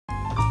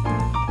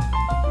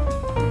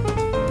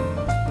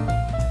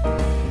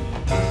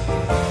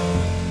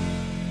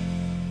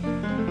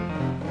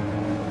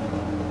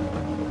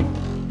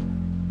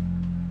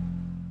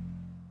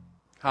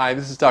Hi,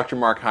 this is Dr.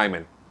 Mark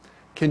Hyman.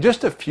 Can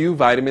just a few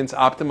vitamins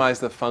optimize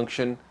the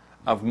function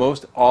of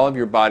most all of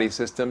your body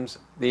systems?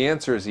 The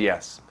answer is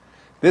yes.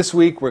 This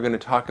week we're going to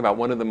talk about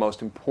one of the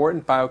most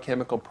important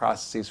biochemical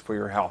processes for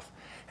your health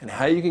and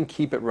how you can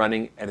keep it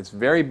running at its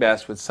very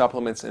best with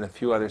supplements and a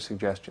few other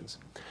suggestions.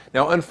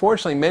 Now,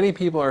 unfortunately, many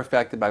people are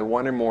affected by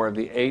one or more of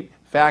the 8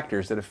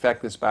 factors that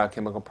affect this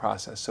biochemical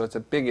process, so it's a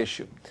big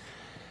issue.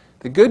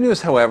 The good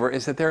news, however,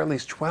 is that there are at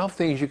least 12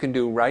 things you can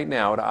do right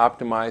now to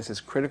optimize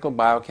this critical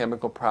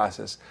biochemical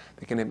process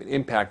that can have an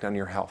impact on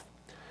your health.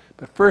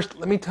 But first,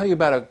 let me tell you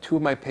about 2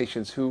 of my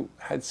patients who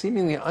had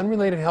seemingly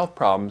unrelated health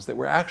problems that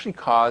were actually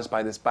caused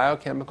by this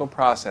biochemical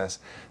process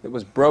that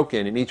was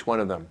broken in each one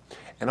of them.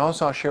 And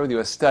also I'll share with you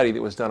a study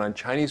that was done on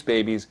Chinese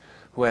babies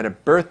who had a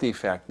birth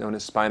defect known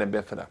as spina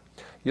bifida.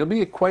 You'll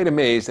be quite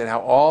amazed at how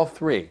all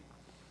 3,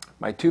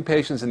 my 2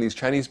 patients and these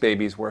Chinese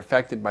babies, were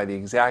affected by the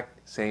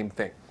exact same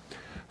thing.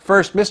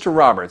 First, Mr.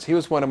 Roberts. He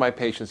was one of my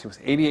patients. He was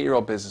an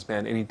 88-year-old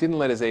businessman, and he didn't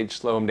let his age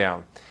slow him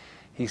down.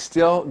 He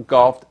still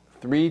golfed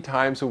 3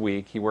 times a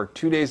week. He worked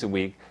 2 days a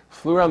week,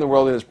 flew around the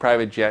world in his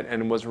private jet,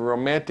 and was a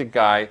romantic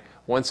guy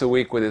once a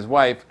week with his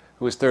wife,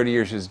 who was 30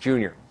 years his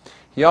junior.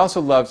 He also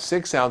loved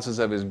 6 ounces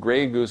of his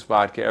Grey Goose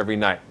vodka every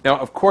night. Now,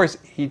 of course,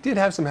 he did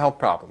have some health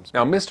problems.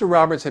 Now, Mr.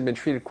 Roberts had been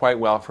treated quite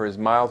well for his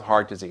mild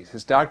heart disease.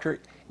 His doctor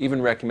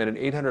even recommended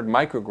 800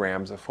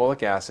 micrograms of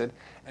folic acid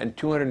and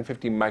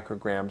 250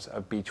 micrograms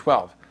of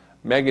B12,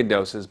 mega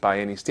doses by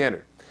any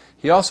standard.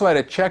 He also had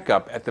a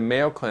checkup at the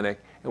Mayo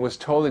Clinic and was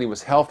told that he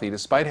was healthy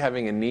despite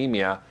having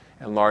anemia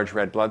and large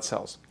red blood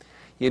cells.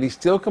 Yet he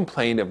still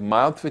complained of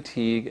mild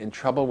fatigue and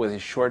trouble with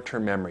his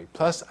short-term memory.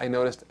 Plus, I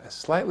noticed a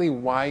slightly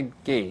wide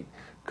gait,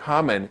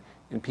 common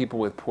in people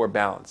with poor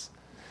balance.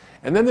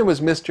 And then there was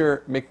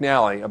Mr.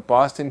 McNally, a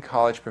Boston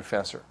College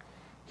professor.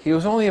 He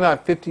was only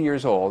about 50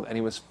 years old, and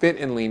he was fit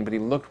and lean, but he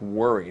looked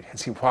worried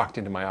as he walked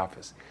into my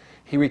office.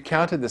 He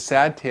recounted the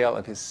sad tale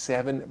of his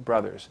 7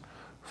 brothers.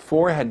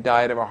 4 had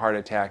died of a heart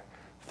attack.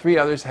 3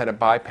 others had a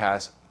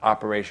bypass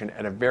operation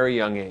at a very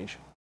young age.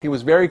 He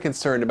was very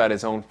concerned about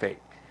his own fate.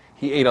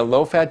 He ate a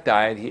low-fat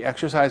diet, he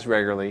exercised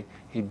regularly,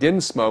 he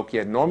didn't smoke, he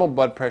had normal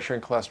blood pressure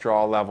and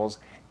cholesterol levels,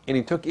 and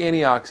he took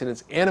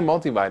antioxidants and a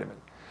multivitamin.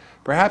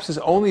 Perhaps his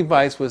only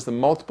vice was the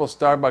multiple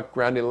Starbucks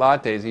grande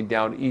lattes he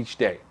downed each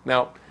day.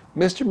 Now,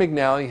 Mr.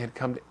 McNally had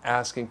come to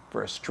asking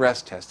for a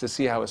stress test to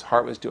see how his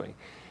heart was doing.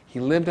 He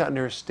lived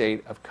under a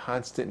state of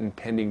constant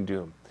impending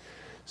doom.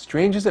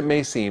 Strange as it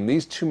may seem,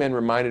 these 2 men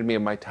reminded me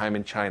of my time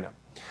in China.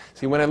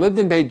 See, when I lived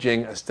in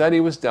Beijing, a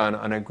study was done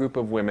on a group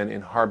of women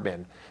in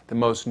Harbin, the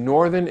most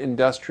northern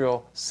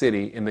industrial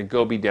city in the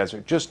Gobi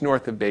Desert, just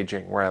north of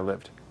Beijing, where I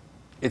lived.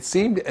 It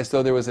seemed as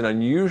though there was an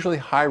unusually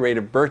high rate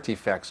of birth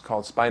defects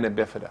called spina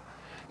bifida.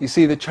 You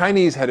see, the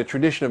Chinese had a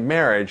tradition of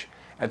marriage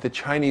at the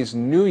Chinese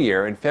New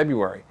Year in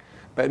February,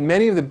 but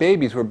many of the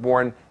babies were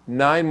born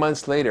 9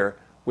 months later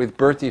with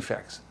birth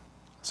defects.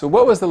 So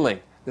what was the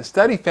link? The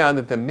study found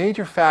that the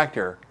major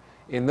factor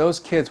in those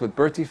kids with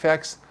birth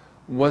defects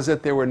was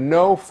that there were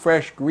no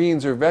fresh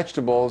greens or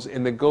vegetables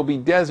in the Gobi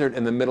Desert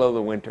in the middle of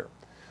the winter.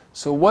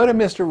 So what do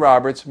Mr.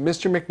 Roberts,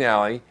 Mr.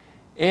 McNally,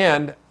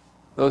 and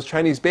those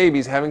Chinese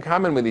babies have in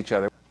common with each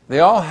other? They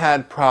all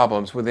had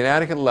problems with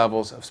inadequate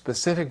levels of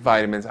specific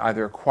vitamins,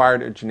 either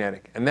acquired or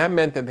genetic, and that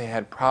meant that they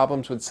had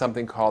problems with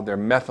something called their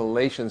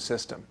methylation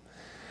system.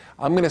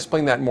 I'm going to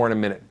explain that more in a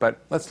minute,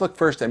 but let's look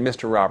first at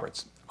Mr.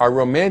 Roberts. Our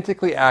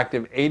romantically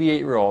active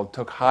 88-year-old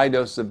took high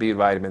doses of B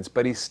vitamins,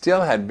 but he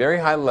still had very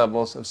high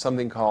levels of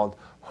something called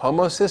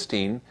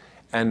homocysteine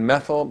and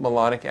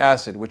methylmalonic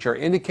acid, which are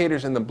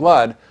indicators in the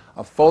blood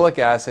of folic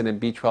acid and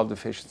B12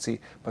 deficiency,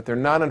 but they're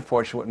not,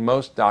 unfortunately, what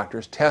most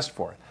doctors test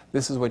for.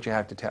 This is what you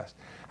have to test.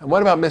 And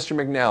what about Mr.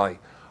 McNally?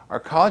 Our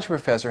college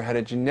professor had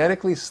a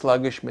genetically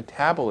sluggish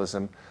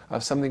metabolism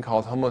of something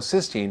called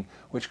homocysteine,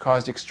 which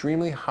caused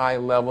extremely high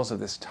levels of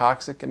this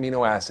toxic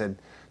amino acid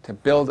to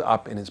build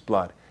up in his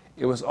blood.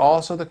 It was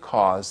also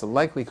the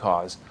likely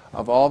cause,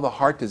 of all the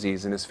heart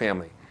disease in his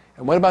family.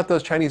 And what about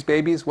those Chinese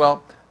babies?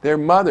 Well, their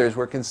mothers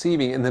were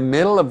conceiving in the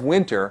middle of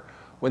winter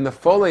when the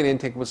folate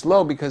intake was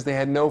low because they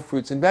had no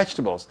fruits and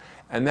vegetables,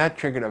 and that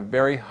triggered a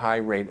very high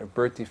rate of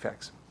birth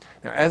defects.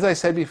 Now, as I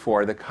said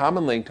before, the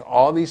common link to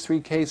all these 3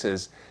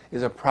 cases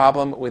is a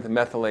problem with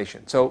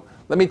methylation. So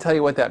let me tell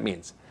you what that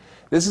means.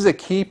 This is a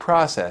key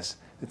process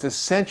that's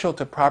essential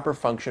to proper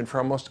function for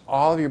almost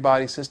all of your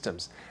body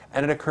systems,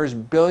 and it occurs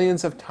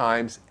billions of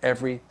times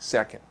every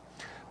second.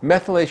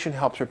 Methylation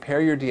helps repair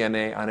your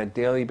DNA on a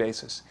daily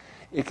basis.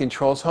 It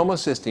controls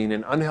homocysteine,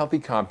 an unhealthy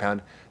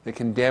compound that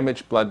can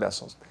damage blood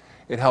vessels.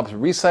 It helps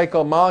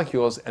recycle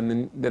molecules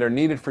that are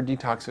needed for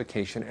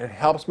detoxification, and it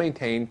helps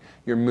maintain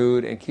your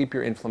mood and keep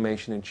your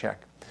inflammation in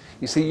check.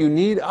 You see, you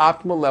need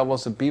optimal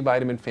levels of B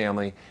vitamin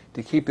family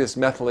to keep this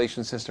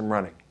methylation system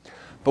running.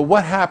 But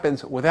what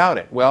happens without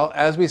it? Well,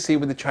 as we see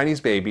with the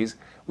Chinese babies,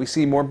 we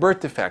see more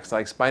birth defects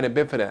like spina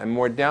bifida and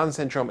more Down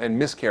syndrome and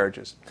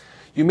miscarriages.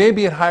 You may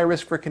be at high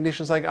risk for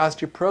conditions like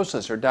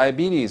osteoporosis or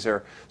diabetes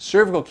or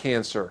cervical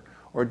cancer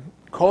or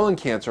colon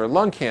cancer or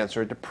lung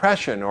cancer,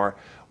 depression or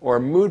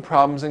mood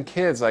problems in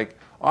kids like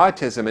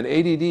autism and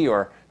ADD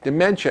or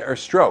dementia or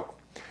stroke.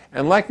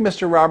 And like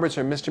Mr. Roberts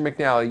or Mr.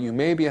 McNally, you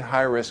may be at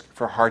high risk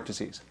for heart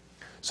disease.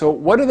 So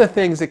what are the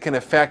things that can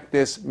affect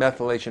this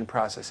methylation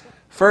process?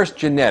 First,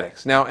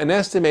 genetics. Now, an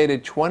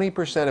estimated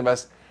 20% of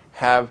us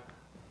have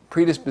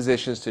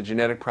predispositions to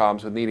genetic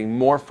problems with needing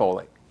more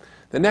folate.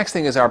 The next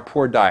thing is our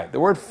poor diet. The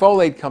word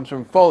folate comes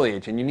from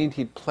foliage, and you need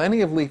to eat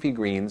plenty of leafy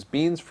greens,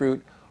 beans,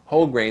 fruit,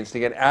 whole grains to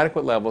get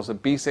adequate levels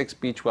of B6,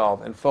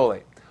 B12, and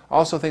folate.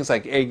 Also, things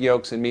like egg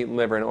yolks and meat and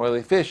liver and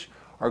oily fish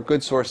are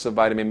good sources of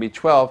vitamin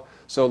B12,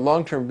 so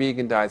long-term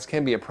vegan diets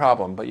can be a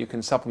problem, but you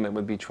can supplement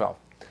with B12.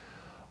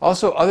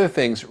 Also, other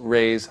things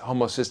raise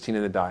homocysteine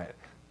in the diet.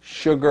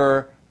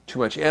 Sugar, too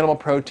much animal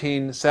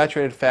protein,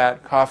 saturated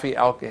fat, coffee,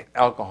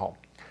 alcohol.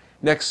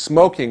 Next,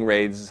 smoking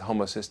raises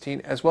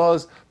homocysteine, as well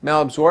as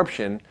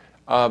malabsorption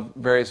of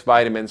various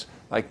vitamins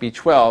like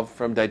B12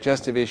 from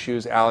digestive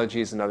issues,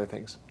 allergies, and other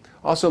things.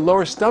 Also,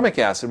 lower stomach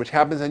acid, which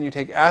happens when you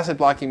take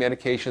acid-blocking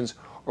medications,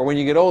 or when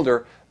you get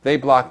older, they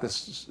block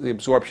the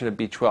absorption of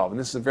B12, and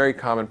this is a very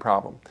common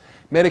problem.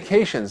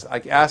 Medications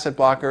like acid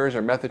blockers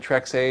or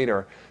methotrexate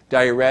or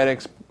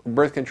diuretics,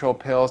 birth control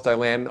pills,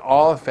 Dilantin,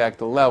 all affect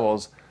the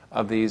levels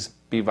of these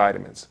B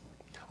vitamins.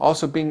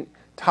 Also, being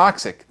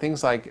toxic,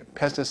 things like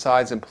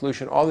pesticides and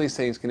pollution, all these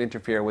things can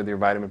interfere with your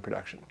vitamin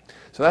production.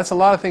 So that's a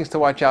lot of things to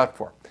watch out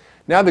for.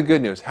 Now the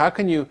good news, how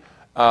can you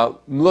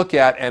look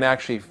at and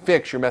actually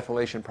fix your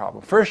methylation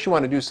problem? First, you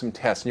want to do some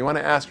tests, and you want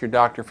to ask your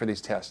doctor for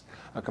these tests.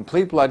 A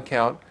complete blood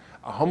count,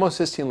 a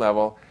homocysteine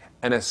level,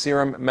 and a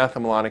serum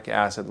methylmalonic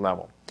acid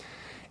level.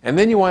 And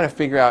then you want to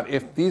figure out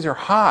if these are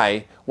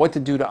high, what to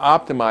do to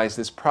optimize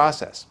this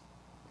process.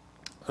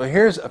 So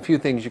here's a few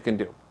things you can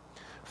do.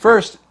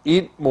 First,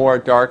 eat more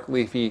dark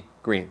leafy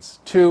greens.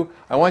 2,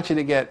 I want you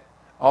to get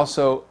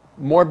also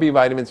more B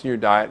vitamins in your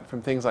diet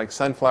from things like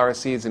sunflower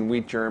seeds and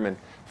wheat germ and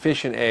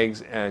fish and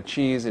eggs,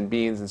 cheese and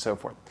beans and so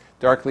forth.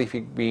 Dark leafy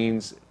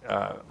beans,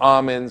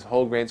 almonds,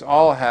 whole grains,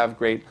 all have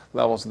great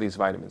levels of these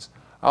vitamins.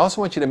 I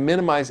also want you to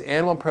minimize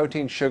animal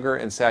protein, sugar,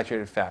 and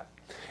saturated fat.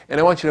 And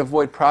I want you to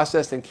avoid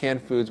processed and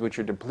canned foods which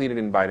are depleted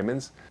in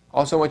vitamins.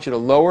 Also, I want you to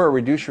lower or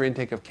reduce your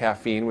intake of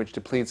caffeine, which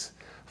depletes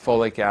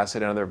folic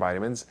acid and other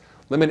vitamins.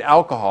 Limit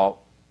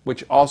alcohol,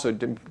 which also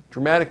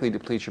dramatically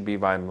depletes your B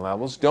vitamin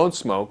levels. Don't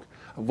smoke.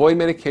 Avoid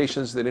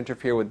medications that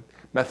interfere with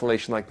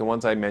methylation like the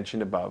ones I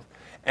mentioned above.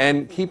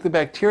 And keep the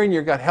bacteria in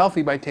your gut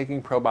healthy by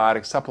taking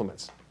probiotic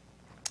supplements.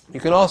 You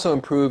can also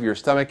improve your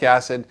stomach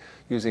acid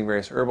using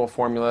various herbal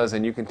formulas,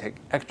 and you can take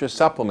extra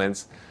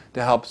supplements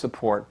to help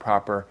support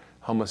proper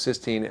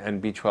homocysteine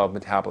and B12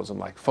 metabolism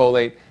like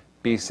folate,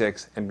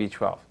 B6, and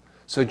B12.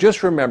 So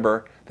just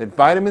remember that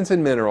vitamins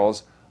and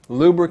minerals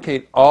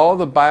lubricate all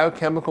the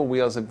biochemical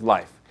wheels of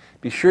life.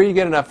 Be sure you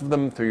get enough of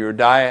them through your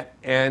diet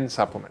and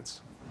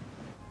supplements.